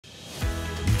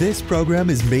This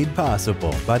program is made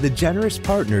possible by the generous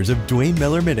partners of Dwain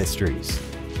Miller Ministries.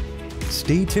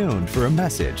 Stay tuned for a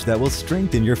message that will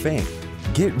strengthen your faith.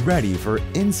 Get ready for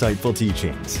insightful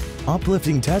teachings,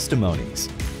 uplifting testimonies,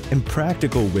 and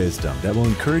practical wisdom that will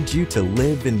encourage you to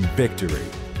live in victory.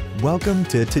 Welcome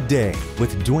to Today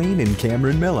with Dwain and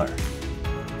Cameron Miller.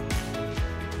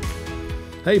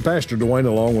 Hey, Pastor Dwain,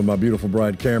 along with my beautiful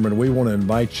bride Cameron, we want to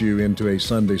invite you into a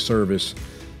Sunday service.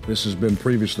 This has been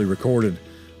previously recorded,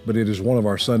 but it is one of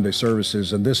our Sunday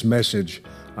services, and this message,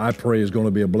 I pray, is going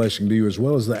to be a blessing to you as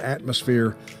well as the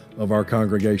atmosphere of our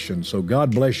congregation. So God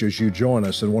bless you as you join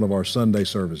us in one of our Sunday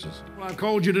services. What I've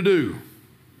called you to do.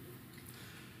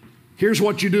 Here's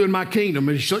what you do in my kingdom,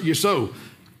 and you sow.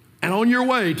 And on your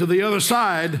way to the other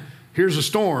side, here's a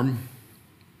storm.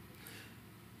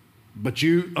 But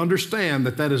you understand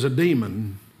that that is a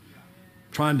demon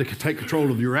trying to take control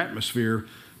of your atmosphere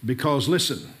because,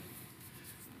 listen,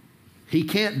 he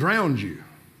can't drown you.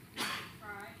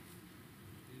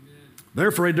 They're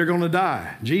afraid they're going to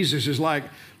die. Jesus is like,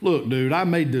 look, dude, I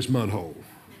made this mud hole.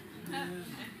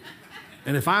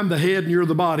 And if I'm the head and you're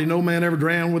the body, no man ever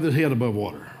drowned with his head above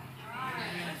water.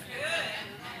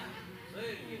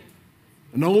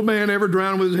 No man ever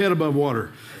drowned with his head above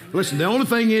water. Listen, the only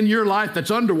thing in your life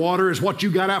that's underwater is what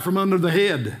you got out from under the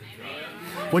head.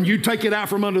 When you take it out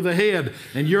from under the head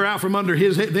and you're out from under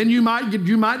his head, then you might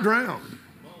drown.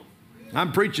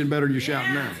 I'm preaching better than you're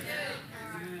shouting now.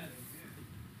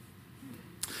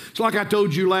 It's like I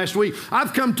told you last week.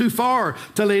 I've come too far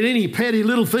to let any petty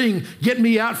little thing get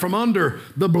me out from under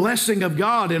the blessing of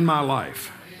God in my life.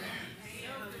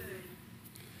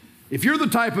 If you're the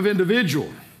type of individual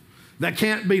that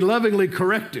can't be lovingly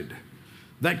corrected,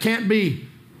 that can't be,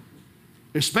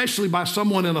 especially by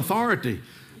someone in authority,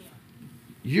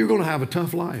 you're going to have a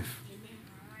tough life.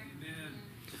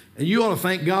 And you ought to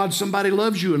thank God somebody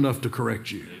loves you enough to correct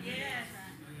you.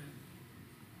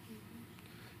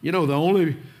 You know, the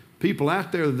only people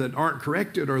out there that aren't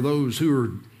corrected are those who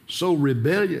are so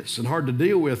rebellious and hard to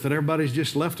deal with that everybody's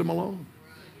just left them alone.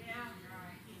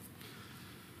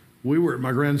 We were at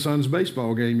my grandson's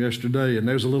baseball game yesterday, and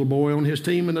there's a little boy on his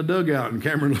team in the dugout, and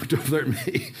Cameron looked over there at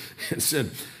me and said,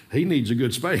 he needs a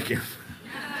good spanking.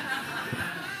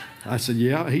 I said,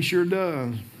 yeah, he sure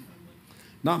does.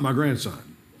 Not my grandson,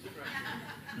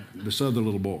 this other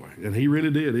little boy, and he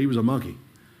really did. He was a monkey.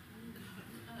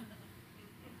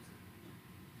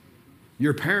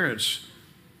 Your parents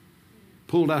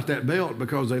pulled out that belt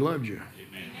because they loved you,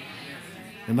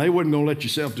 and they wasn't going to let you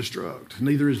self-destruct.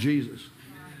 Neither is Jesus.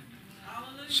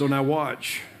 So now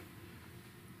watch.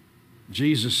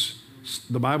 Jesus,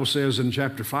 the Bible says in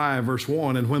chapter 5, verse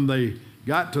 1, and when they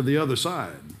got to the other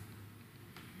side,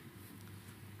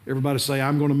 everybody say,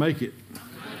 I'm going to make it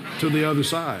to the other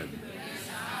side.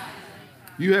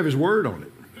 You have his word on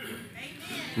it.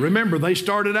 Remember, they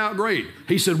started out great.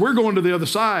 He said, we're going to the other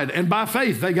side. And by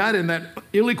faith, they got in that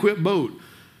ill-equipped boat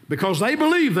because they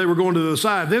believed they were going to the other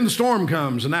side. Then the storm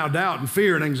comes, and now doubt and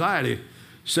fear and anxiety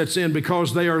sets in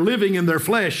because they are living in their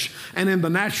flesh and in the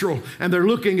natural, and they're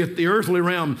looking at the earthly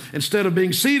realm instead of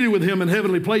being seated with him in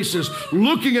heavenly places,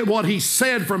 looking at what he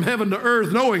said from heaven to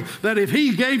earth, knowing that if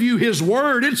he gave you his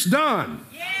word, it's done.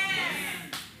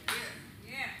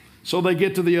 So they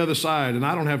get to the other side, and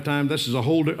I don't have time. This is a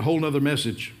whole nother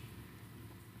message.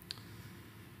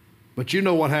 But you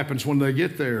know what happens when they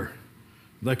get there.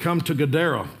 They come to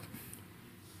Gadara.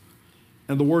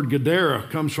 And the word Gadara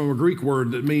comes from a Greek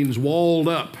word that means walled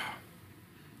up.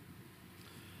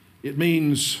 It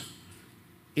means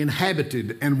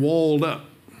inhabited and walled up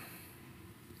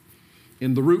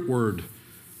in the root word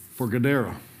for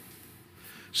Gadara.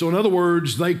 So in other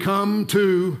words, they come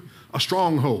to a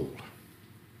stronghold.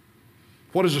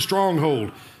 What is a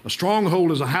stronghold? A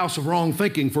stronghold is a house of wrong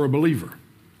thinking for a believer.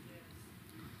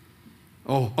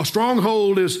 Oh, a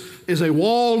stronghold is a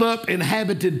walled up,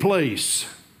 inhabited place.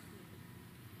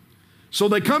 So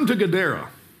they come to Gadara,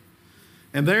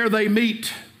 and there they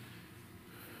meet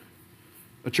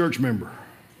a church member,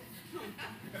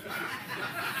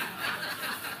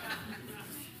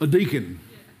 a deacon.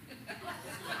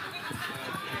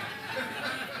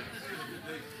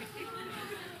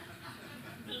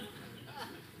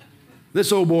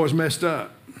 This old boy's messed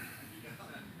up.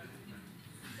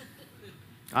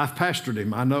 I've pastored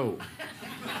him, I know.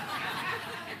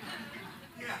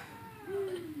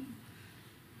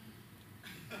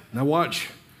 Now watch,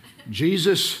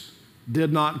 Jesus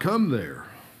did not come there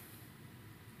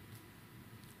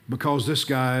because this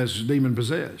guy is demon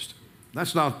possessed.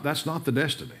 That's not the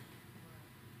destiny.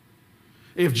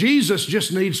 If Jesus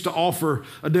just needs to offer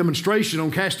a demonstration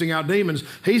on casting out demons,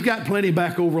 he's got plenty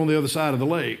back over on the other side of the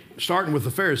lake, starting with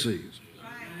the Pharisees.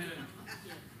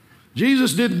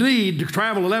 Jesus didn't need to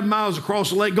travel 11 miles across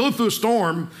the lake, go through a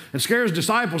storm, and scare his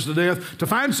disciples to death to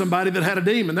find somebody that had a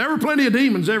demon. There were plenty of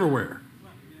demons everywhere.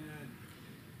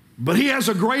 But he has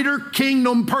a greater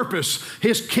kingdom purpose.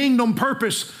 His kingdom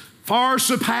purpose far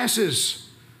surpasses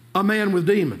a man with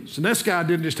demons. And this guy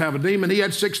didn't just have a demon, he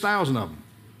had 6,000 of them.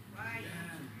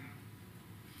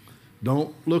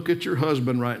 Don't look at your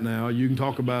husband right now. You can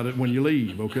talk about it when you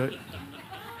leave, okay?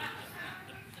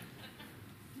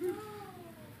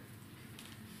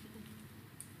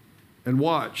 And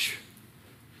watch.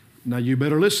 Now you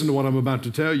better listen to what I'm about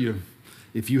to tell you.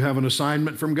 If you have an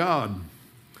assignment from God,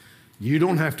 you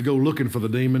don't have to go looking for the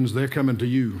demons. They're coming to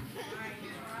you.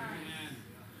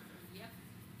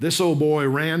 This old boy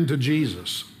ran to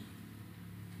Jesus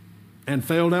and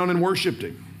fell down and worshiped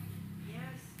him.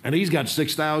 And he's got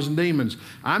 6,000 demons.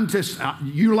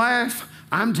 You laugh.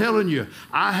 I'm telling you,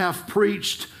 I have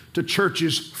preached to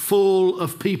churches full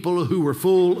of people who were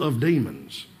full of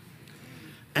demons.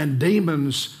 And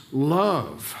demons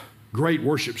love great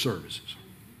worship services.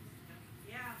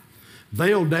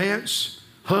 They'll dance,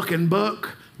 huck and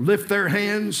buck, lift their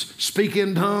hands, speak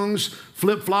in tongues,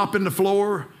 flip-flop in the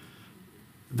floor.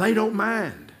 They don't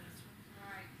mind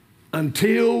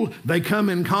until they come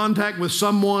in contact with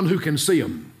someone who can see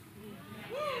them.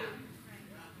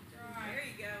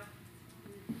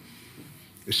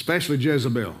 Especially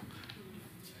Jezebel.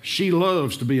 She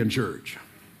loves to be in church.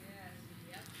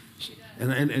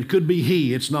 And it could be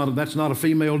he. That's not a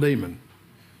female demon.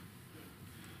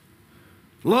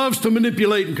 Loves to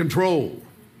manipulate and control.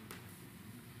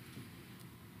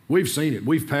 We've seen it.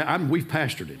 We've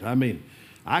pastored it. I mean,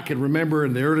 I can remember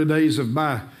in the early days of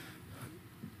my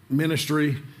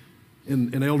ministry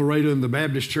in El Dorado in the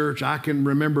Baptist church, I can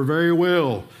remember very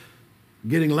well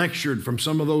getting lectured from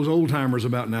some of those old timers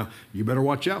about, now, you better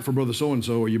watch out for brother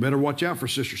so-and-so, or you better watch out for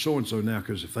sister so-and-so now,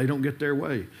 because if they don't get their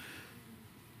way,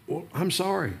 well, I'm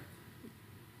sorry.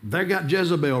 They got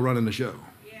Jezebel running the show.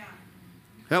 Yeah.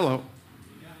 Hello.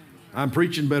 I'm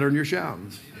preaching better than you're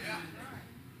shouting. Yeah.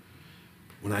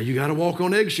 Well, now you got to walk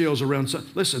on eggshells around.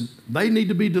 Listen, they need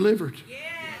to be delivered. Yes.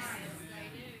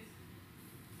 They do.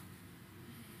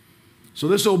 So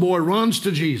this old boy runs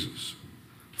to Jesus,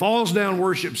 falls down,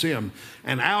 worships him,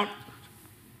 and out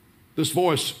this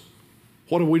voice,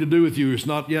 what are we to do with you? It's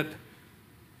not yet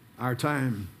our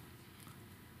time.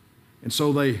 And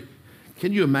so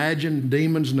can you imagine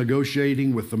demons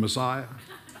negotiating with the Messiah?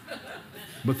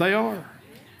 But they are.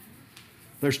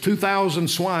 There's 2,000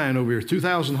 swine over here,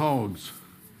 2,000 hogs.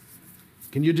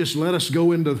 Can you just let us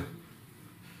go into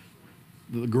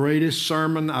the greatest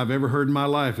sermon I've ever heard in my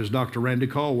life is Dr. Randy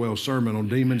Caldwell's sermon on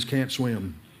demons can't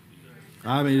swim.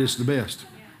 I mean, it's the best.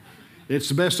 It's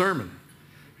the best sermon.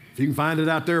 If you can find it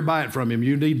out there, buy it from him.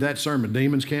 You need that sermon,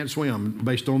 Demons Can't Swim,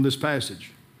 based on this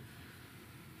passage.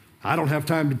 I don't have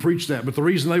time to preach that, but the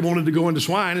reason they wanted to go into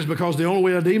swine is because the only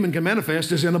way a demon can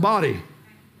manifest is in a body.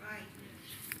 Right.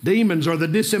 Demons are the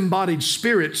disembodied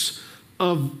spirits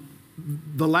of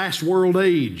the last world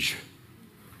age.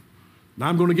 Now,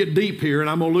 I'm going to get deep here, and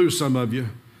I'm going to lose some of you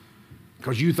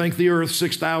because you think the earth's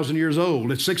 6,000 years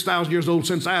old. It's 6,000 years old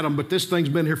since Adam, but this thing's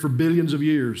been here for billions of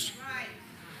years. Right.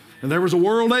 And there was a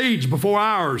world age before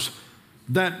ours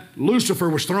that Lucifer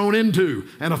was thrown into,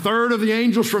 and a third of the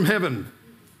angels from heaven.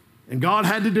 And God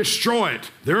had to destroy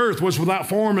it. The earth was without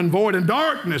form and void, and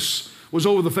darkness was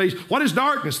over the face. What is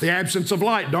darkness? The absence of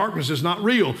light. Darkness is not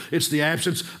real. It's the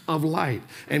absence of light.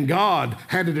 And God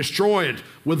had to destroy it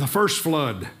with the first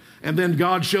flood. And then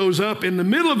God shows up in the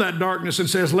middle of that darkness and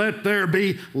says, let there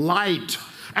be light.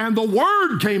 And the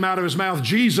Word came out of his mouth,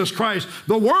 Jesus Christ.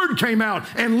 The Word came out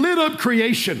and lit up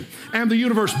creation and the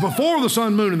universe before the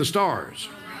sun, moon, and the stars.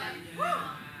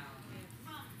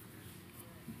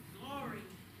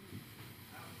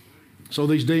 So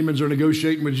these demons are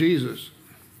negotiating with Jesus.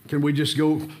 Can we just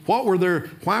go, why were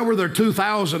there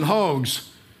 2,000 hogs?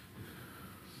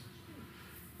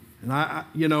 And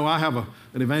I have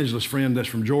an evangelist friend that's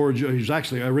from Georgia, who's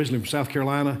actually originally from South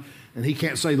Carolina, and he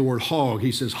can't say the word hog,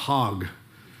 he says hog.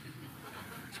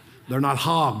 They're not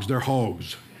hogs, they're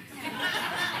hogs.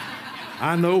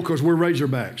 I know because we're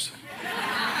Razorbacks.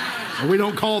 And we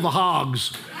don't call the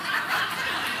hogs.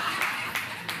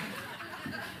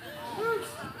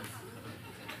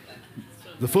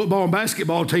 The football and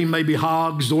basketball team may be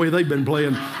hogs the way they've been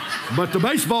playing, but the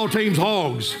baseball team's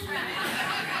hogs.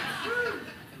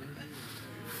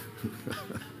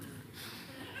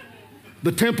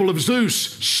 The temple of Zeus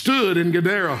stood in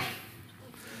Gadara,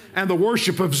 and the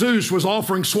worship of Zeus was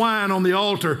offering swine on the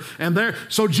altar.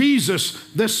 So Jesus,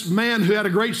 this man who had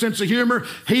a great sense of humor,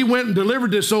 he went and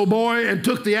delivered this old boy and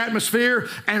took the atmosphere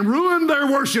and ruined their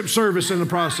worship service in the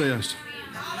process.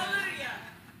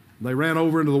 They ran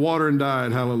over into the water and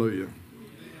died. Hallelujah.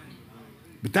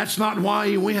 But that's not why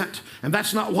he went, and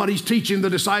that's not what he's teaching the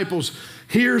disciples.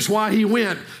 Here's why he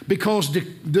went, because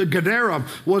the Gadara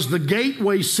was the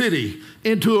gateway city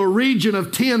into a region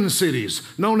of 10 cities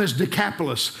known as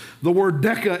Decapolis. The word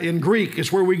deca in Greek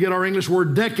is where we get our English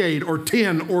word decade or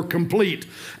 10 or complete.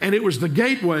 And it was the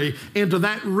gateway into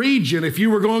that region. If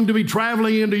you were going to be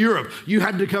traveling into Europe, you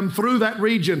had to come through that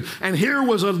region. And here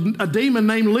was a demon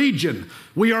named Legion.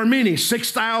 We are many,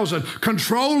 6,000,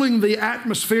 controlling the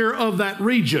atmosphere of that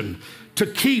region to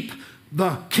keep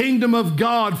the kingdom of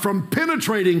God from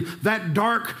penetrating that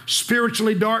dark,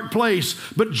 spiritually dark place.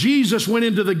 But Jesus went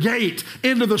into the gate,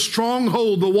 into the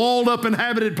stronghold, the walled up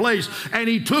inhabited place, and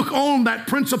he took on that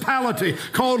principality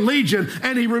called Legion,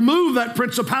 and he removed that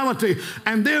principality.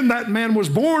 And then that man was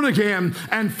born again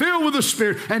and filled with the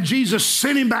Spirit, and Jesus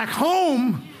sent him back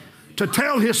home to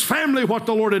tell his family what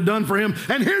the Lord had done for him.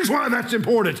 And here's why that's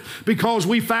important, because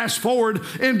we fast forward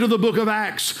into the book of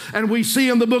Acts, and we see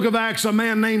in the book of Acts a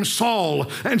man named Saul.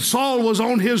 And Saul was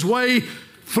on his way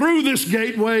through this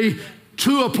gateway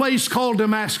to a place called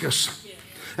Damascus.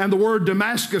 And the word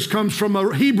Damascus comes from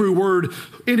a Hebrew word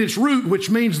in its root, which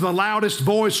means the loudest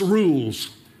voice rules.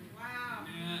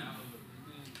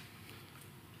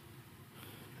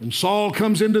 And Saul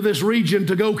comes into this region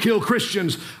to go kill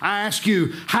Christians. I ask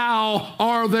you, how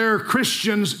are there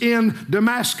Christians in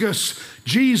Damascus?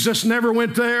 Jesus never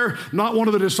went there. Not one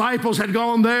of the disciples had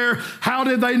gone there. How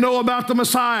did they know about the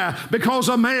Messiah? Because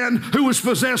a man who was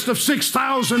possessed of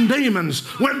 6,000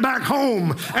 demons went back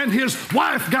home, and his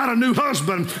wife got a new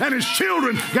husband, and his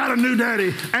children got a new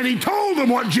daddy, and he told them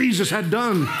what Jesus had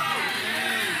done.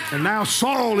 And now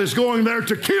Saul is going there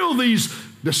to kill these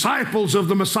disciples of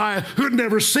the Messiah who had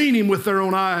never seen him with their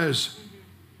own eyes.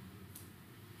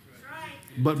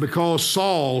 But because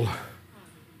Saul,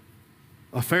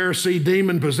 a Pharisee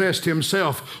demon-possessed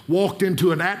himself, walked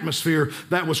into an atmosphere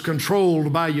that was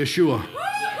controlled by Yeshua,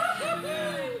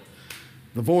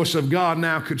 the voice of God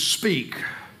now could speak.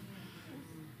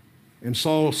 And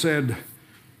Saul said,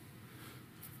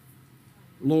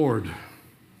 Lord.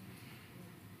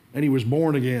 And he was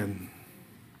born again.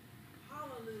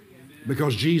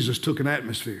 Because Jesus took an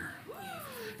atmosphere.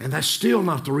 And that's still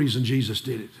not the reason Jesus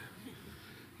did it.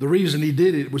 The reason he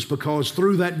did it was because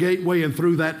through that gateway and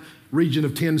through that region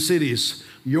of 10 cities,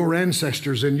 your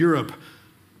ancestors in Europe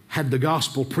had the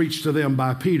gospel preached to them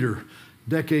by Peter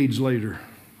decades later.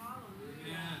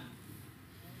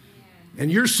 And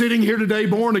you're sitting here today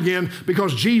born again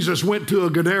because Jesus went to a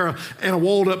Gadara and a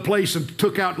walled up place and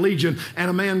took out Legion, and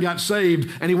a man got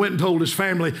saved, and he went and told his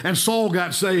family, and Saul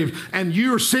got saved. And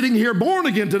you're sitting here born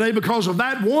again today because of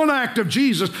that one act of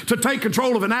Jesus to take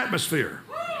control of an atmosphere.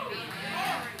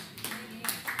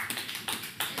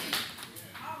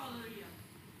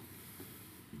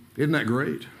 Isn't that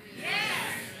great? Yes.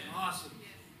 Awesome.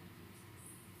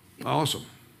 Awesome.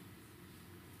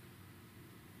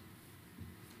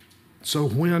 So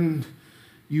when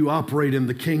you operate in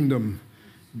the kingdom,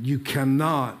 you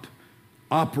cannot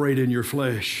operate in your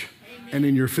flesh and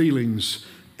in your feelings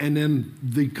and in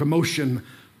the commotion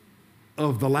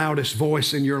of the loudest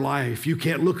voice in your life. You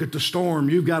can't look at the storm.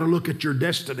 You've got to look at your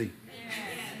destiny.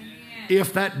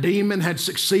 If that demon had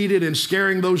succeeded in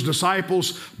scaring those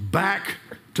disciples back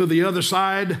to the other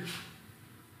side,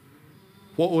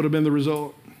 what would have been the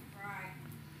result?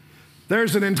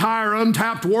 There's an entire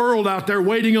untapped world out there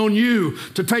waiting on you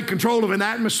to take control of an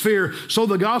atmosphere so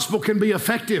the gospel can be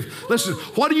effective. Listen,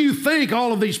 what do you think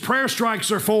all of these prayer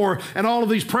strikes are for and all of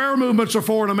these prayer movements are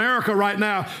for in America right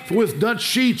now with Dutch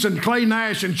Sheets and Clay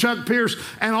Nash and Chuck Pierce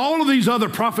and all of these other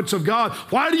prophets of God?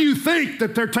 Why do you think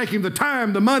that they're taking the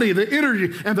time, the money, the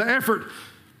energy, and the effort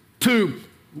to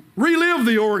relive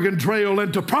the Oregon Trail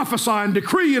and to prophesy and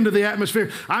decree into the atmosphere?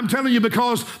 I'm telling you,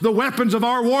 because the weapons of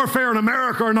our warfare in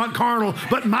America are not carnal,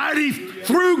 but mighty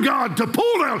through God to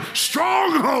pull down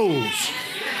strongholds.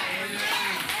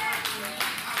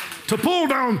 To pull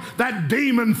down that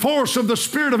demon force of the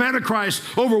spirit of Antichrist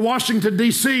over Washington,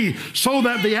 D.C., so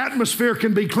that the atmosphere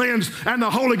can be cleansed and the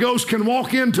Holy Ghost can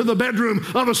walk into the bedroom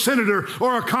of a senator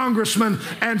or a congressman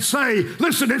and say,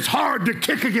 listen, it's hard to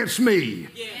kick against me.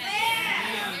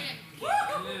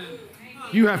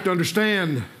 You have to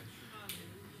understand,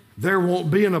 there won't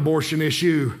be an abortion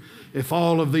issue if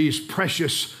all of these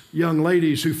precious young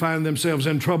ladies who find themselves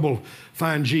in trouble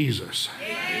find Jesus.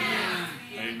 Amen.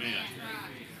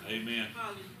 Amen.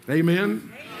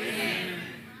 Amen. Amen.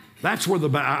 That's where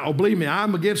believe me,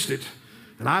 I'm against it.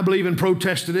 And I believe in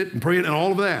protesting it and praying and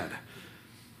all of that.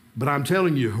 But I'm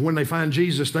telling you, when they find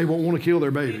Jesus, they won't want to kill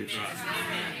their babies.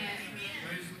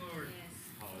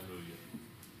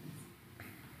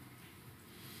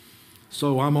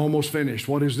 So I'm almost finished.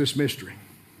 What is this mystery?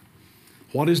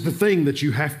 What is the thing that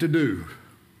you have to do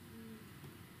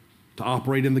to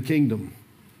operate in the kingdom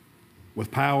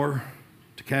with power,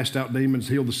 to cast out demons,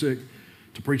 heal the sick,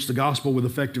 to preach the gospel with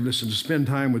effectiveness, and to spend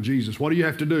time with Jesus? What do you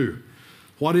have to do?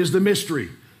 What is the mystery?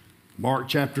 Mark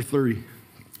chapter 3.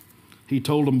 He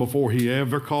told them before he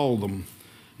ever called them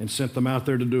and sent them out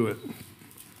there to do it.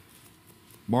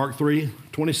 Mark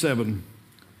 3:27.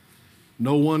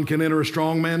 No one can enter a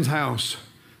strong man's house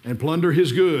and plunder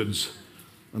his goods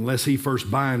unless he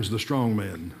first binds the strong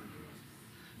man.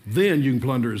 Then you can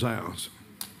plunder his house.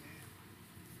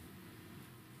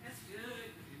 That's good.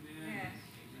 Amen.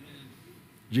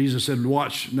 Jesus said,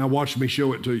 watch me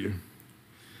show it to you.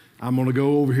 I'm going to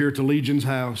go over here to Legion's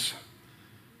house,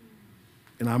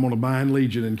 and I'm going to bind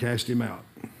Legion and cast him out.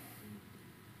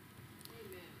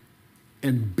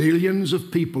 And billions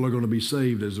of people are going to be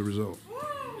saved as a result.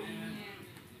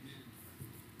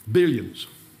 Billions.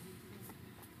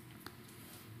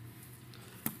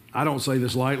 I don't say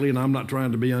this lightly, and I'm not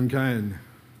trying to be unkind.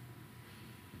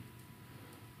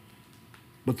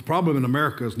 But the problem in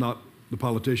America is not the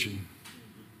politician.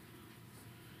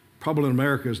 The problem in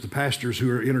America is the pastors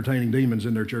who are entertaining demons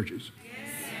in their churches.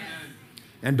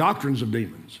 And doctrines of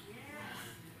demons.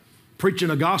 Preaching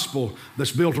a gospel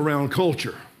that's built around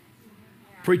culture.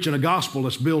 Preaching a gospel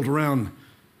that's built around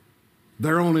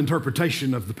their own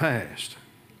interpretation of the past.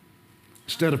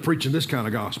 Instead of preaching this kind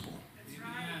of gospel.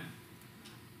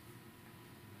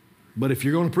 But if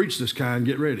you're going to preach this kind,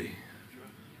 get ready.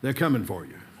 They're coming for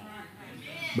you.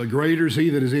 But greater is he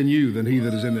that is in you than he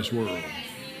that is in this world.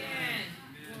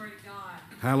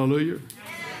 Hallelujah.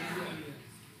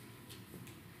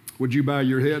 Would you bow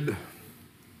your head?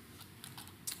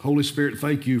 Holy Spirit,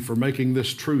 thank you for making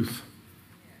this truth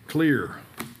clear,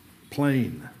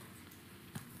 plain,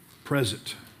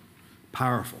 present,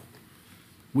 powerful.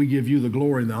 We give you the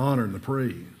glory and the honor and the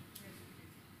praise.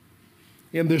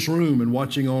 In this room and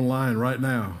watching online right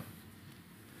now,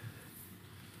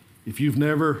 if you've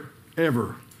never,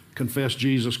 ever confessed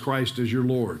Jesus Christ as your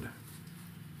Lord,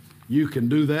 you can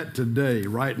do that today,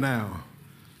 right now,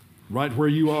 right where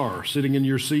you are, sitting in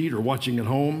your seat or watching at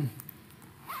home,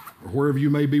 or wherever you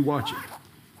may be watching.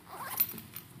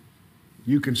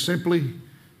 You can simply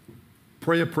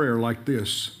pray a prayer like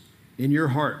this in your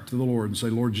heart to the Lord and say,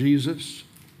 Lord Jesus,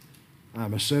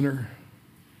 I'm a sinner,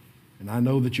 and I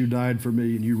know that you died for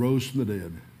me and you rose from the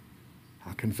dead.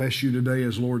 I confess you today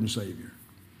as Lord and Savior.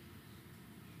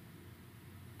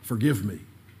 Forgive me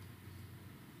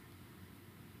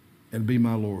and be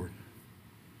my Lord.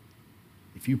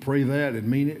 If you pray that and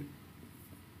mean it,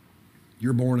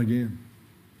 you're born again.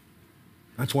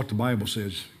 That's what the Bible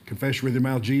says. Confess with your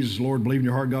mouth Jesus is Lord, believe in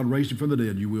your heart God raised him from the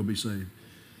dead, you will be saved.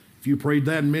 If you prayed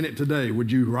that and meant it today,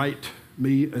 would you write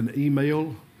me an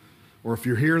email? Or if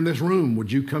you're here in this room,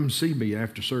 would you come see me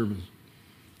after service?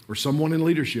 Or someone in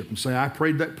leadership and say, I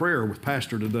prayed that prayer with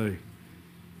Pastor today.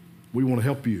 We want to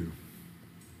help you.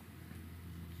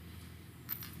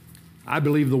 I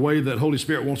believe the way that Holy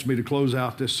Spirit wants me to close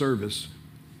out this service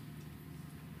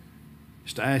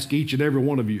is to ask each and every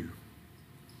one of you,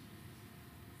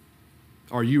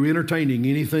 are you entertaining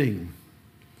anything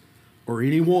or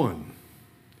anyone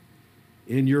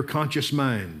in your conscious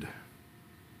mind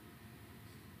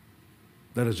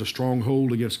that is a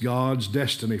stronghold against God's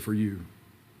destiny for you?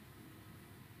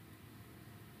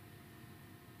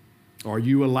 Are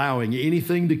you allowing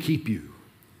anything to keep you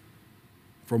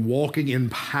from walking in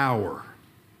power?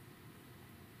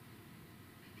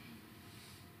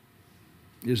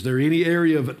 Is there any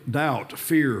area of doubt,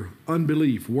 fear,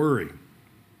 unbelief, worry,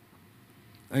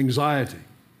 anxiety,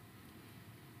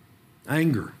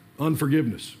 anger,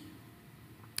 unforgiveness,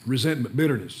 resentment,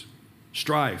 bitterness,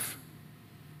 strife?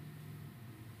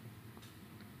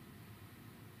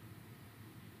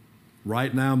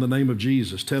 Right now, in the name of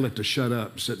Jesus, tell it to shut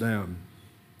up, sit down,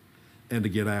 and to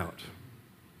get out.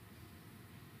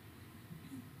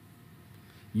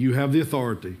 You have the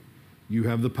authority. You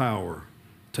have the power.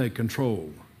 Take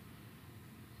control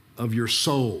of your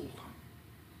soul,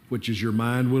 which is your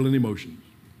mind, will, and emotions.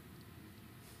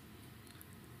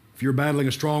 If you're battling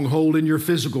a stronghold in your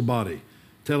physical body,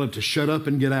 tell it to shut up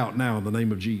and get out now in the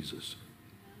name of Jesus.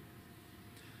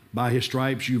 By his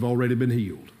stripes, you've already been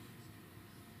healed.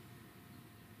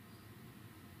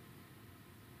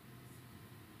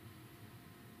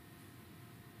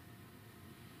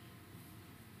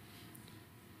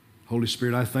 Holy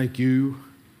Spirit, I thank you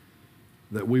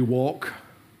that we walk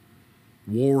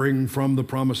warring from the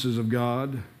promises of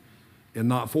God and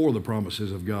not for the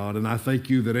promises of God. And I thank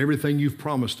you that everything you've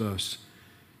promised us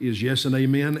is yes and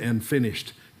amen and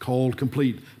finished, called,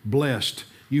 complete, blessed,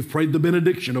 You've prayed the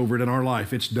benediction over it in our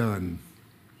life. It's done.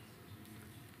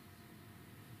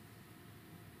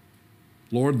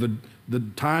 Lord, the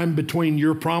time between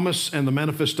your promise and the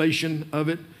manifestation of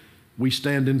it, we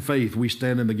stand in faith. We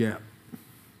stand in the gap.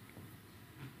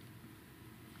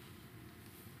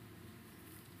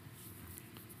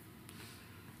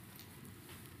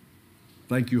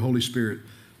 Thank you, Holy Spirit.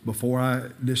 Before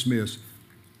I dismiss,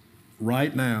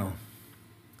 right now,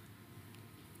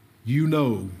 you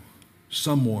know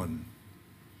someone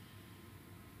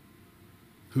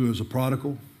who is a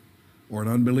prodigal or an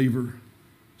unbeliever,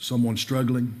 someone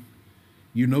struggling.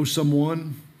 You know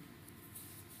someone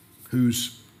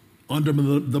who's under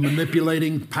the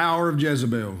manipulating power of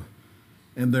Jezebel,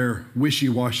 and they're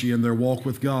wishy-washy in their walk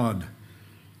with God.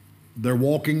 They're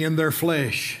walking in their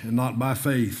flesh and not by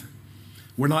faith.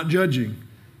 We're not judging.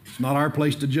 It's not our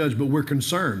place to judge, but we're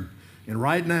concerned. And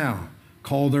right now,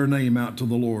 call their name out to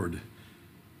the Lord.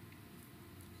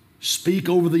 Speak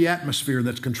over the atmosphere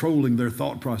that's controlling their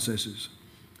thought processes.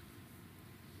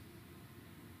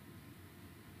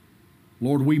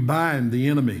 Lord, we bind the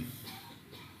enemy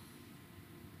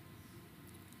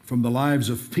from the lives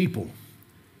of people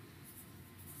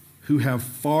who have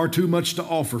far too much to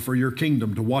offer for your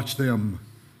kingdom to watch them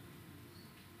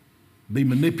be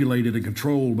manipulated and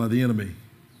controlled by the enemy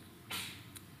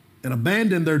and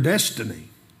abandon their destiny.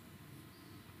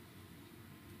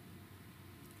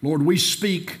 Lord, we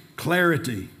speak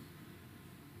clarity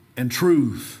and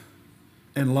truth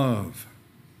and love.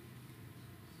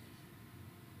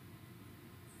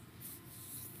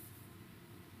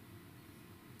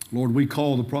 Lord, we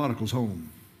call the prodigals home.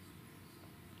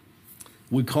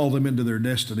 We call them into their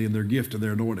destiny and their gift and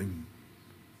their anointing.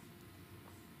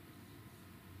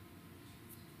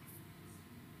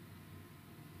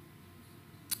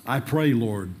 I pray,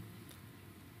 Lord,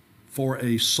 for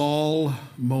a Saul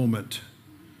moment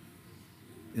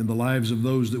in the lives of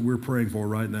those that we're praying for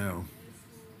right now.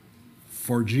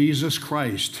 For Jesus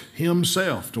Christ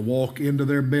himself to walk into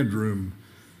their bedroom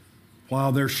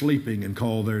while they're sleeping and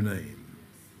call their name.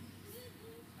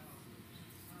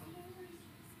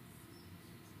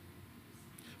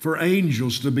 For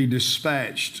angels to be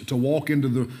dispatched to walk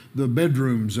into the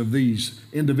bedrooms of these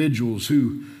individuals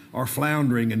who are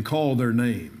floundering and call their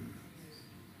name.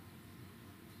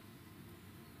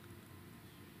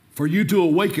 For you to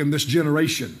awaken this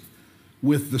generation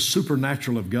with the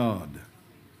supernatural of God.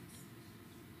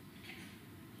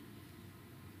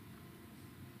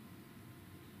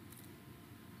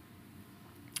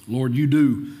 Lord, you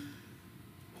do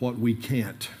what we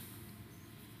can't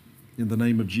in the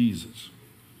name of Jesus.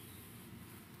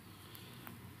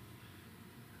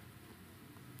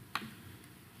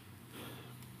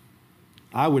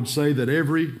 I would say that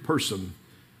every person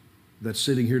that's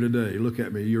sitting here today, look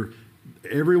at me,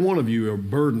 every one of you are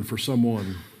burdened for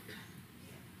someone.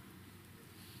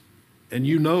 And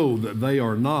you know that they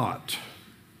are not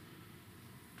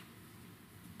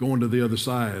going to the other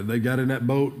side. They got in that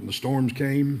boat and the storms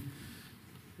came.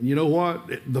 And you know what?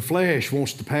 The flesh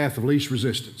wants the path of least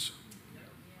resistance.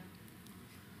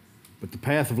 But the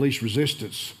path of least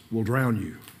resistance will drown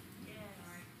you.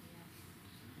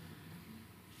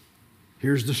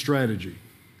 Here's the strategy.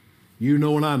 You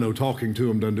know and I know talking to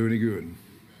them doesn't do any good.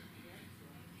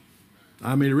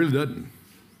 I mean, it really doesn't.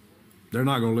 They're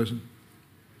not going to listen.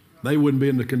 They wouldn't be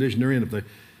in the condition they're in if they.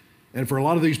 And for a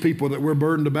lot of these people that we're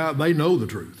burdened about, they know the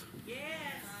truth. Yes.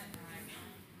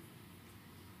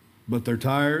 But they're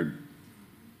tired,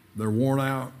 they're worn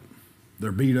out,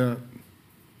 they're beat up,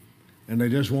 and they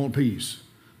just want peace.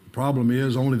 The problem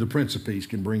is only the Prince of Peace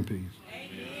can bring peace.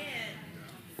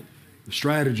 Amen. The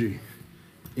strategy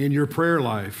in your prayer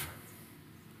life,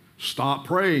 stop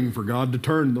praying for God to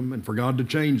turn them and for God to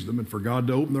change them and for God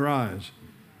to open their eyes.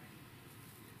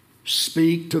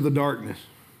 Speak to the darkness.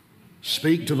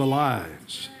 Speak to the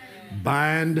lies.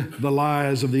 Bind the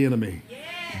lies of the enemy.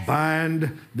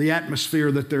 Bind the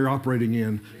atmosphere that they're operating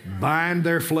in. Bind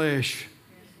their flesh.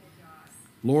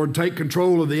 Lord, take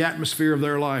control of the atmosphere of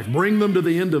their life. Bring them to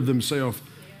the end of themselves.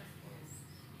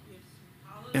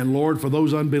 And Lord, for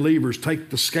those unbelievers, take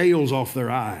the scales off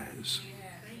their eyes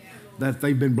that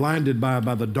they've been blinded by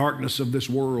the darkness of this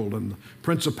world and the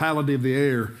principality of the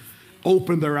air.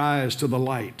 Open their eyes to the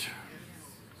light.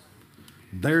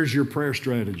 There's your prayer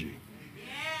strategy.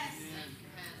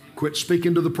 Quit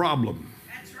speaking to the problem,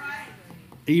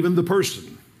 even the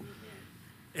person,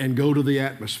 and go to the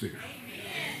atmosphere.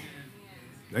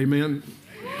 Amen.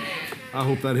 I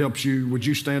hope that helps you. Would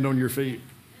you stand on your feet?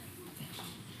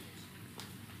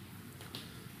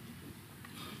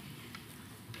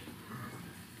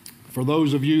 For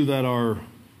those of you that are,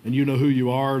 and you know who you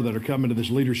are, that are coming to this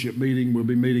leadership meeting, we'll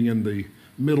be meeting in the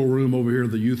middle room over here,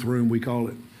 the youth room, we call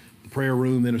it, the prayer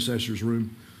room, the intercessor's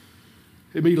room,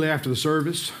 immediately after the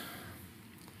service.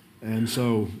 And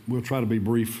so we'll try to be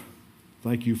brief.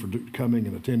 Thank you for coming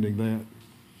and attending that.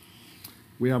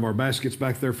 We have our baskets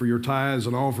back there for your tithes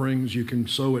and offerings. You can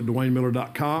sow at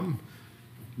dwainmiller.com.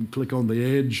 You can click on the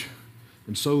edge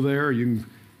and sow there. You can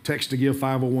text to give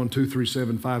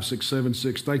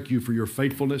 501-237-5676. Thank you for your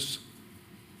faithfulness.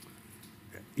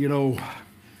 You know,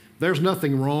 there's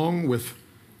nothing wrong with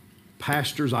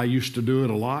pastors. I used to do it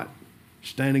a lot,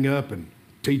 standing up and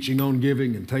teaching on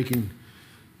giving and taking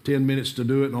 10 minutes to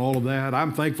do it and all of that.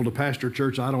 I'm thankful to pastor a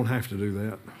church I don't have to do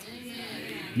that.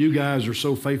 You guys are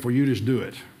so faithful, you just do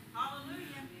it. Hallelujah.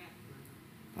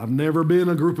 I've never been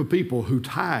a group of people who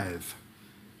tithe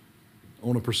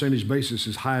on a percentage basis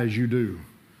as high as you do.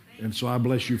 And so I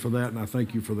bless you for that, and I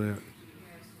thank you for that.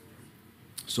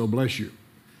 So bless you.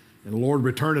 And the Lord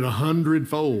return it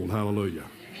 100-fold. Hallelujah.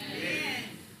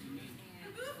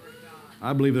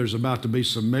 I believe there's about to be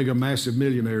some mega massive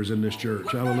millionaires in this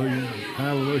church. Hallelujah.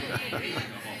 Hallelujah.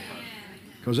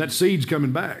 Because that seed's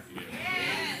coming back.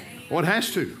 Well, it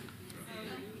has to.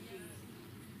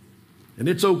 And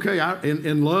it's okay.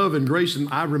 In love and grace, and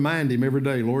I remind him every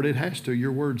day, Lord, it has to.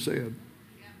 Your word said.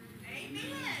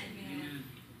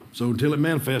 So until it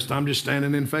manifests, I'm just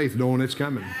standing in faith knowing it's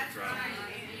coming.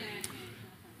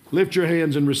 Lift your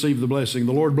hands and receive the blessing.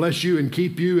 The Lord bless you and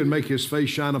keep you and make his face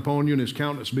shine upon you and his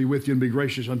countenance be with you and be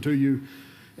gracious unto you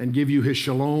and give you his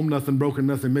shalom, nothing broken,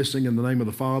 nothing missing, in the name of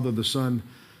the Father, the Son,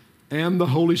 and the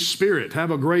Holy Spirit.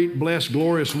 Have a great, blessed,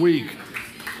 glorious week.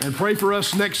 And pray for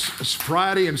us next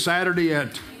Friday and Saturday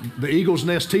at the Eagle's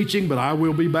Nest teaching, but I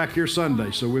will be back here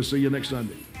Sunday, so we'll see you next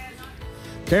Sunday.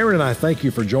 Cameron and I thank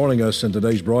you for joining us in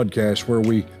today's broadcast where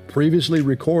we previously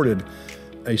recorded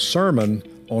a sermon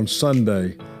on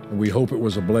Sunday. And we hope it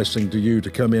was a blessing to you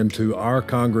to come into our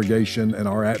congregation and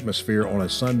our atmosphere on a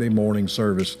Sunday morning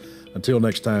service. Until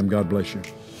next time, God bless you.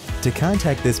 To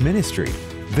contact this ministry,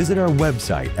 visit our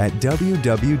website at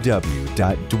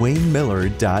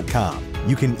www.dwainmiller.com.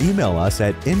 You can email us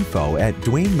at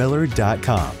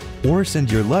info@dwainmiller.com or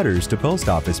send your letters to Post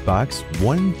Office Box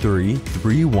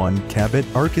 1331, Cabot,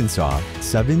 Arkansas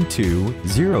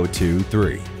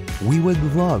 72023. We would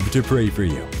love to pray for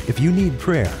you. If you need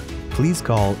prayer, please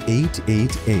call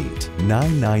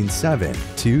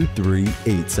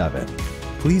 888-997-2387.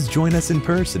 Please join us in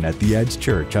person at the Edge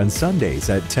Church on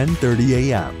Sundays at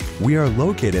 10:30 a.m. We are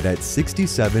located at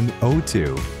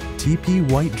 6702 TP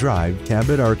White Drive,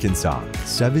 Cabot, Arkansas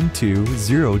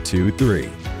 72023.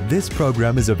 This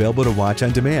program is available to watch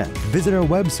on demand. Visit our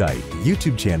website,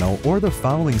 YouTube channel, or the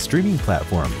following streaming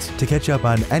platforms to catch up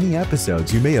on any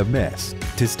episodes you may have missed.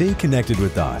 To stay connected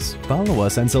with us, follow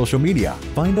us on social media.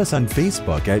 Find us on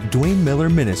Facebook at Dwain Miller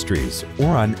Ministries or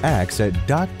on X at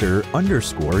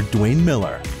Dr._Dwain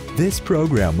Miller. This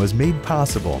program was made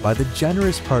possible by the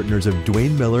generous partners of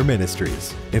Dwain Miller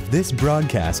Ministries. If this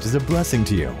broadcast is a blessing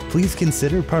to you, please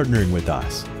consider partnering with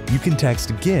us. You can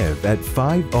text GIVE at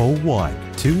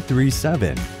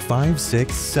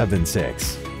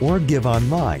 501-237-5676 or give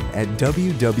online at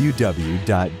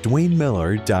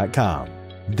www.dwainmiller.com.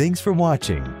 Thanks for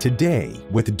watching Today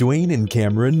with Dwain and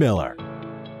Cameron Miller.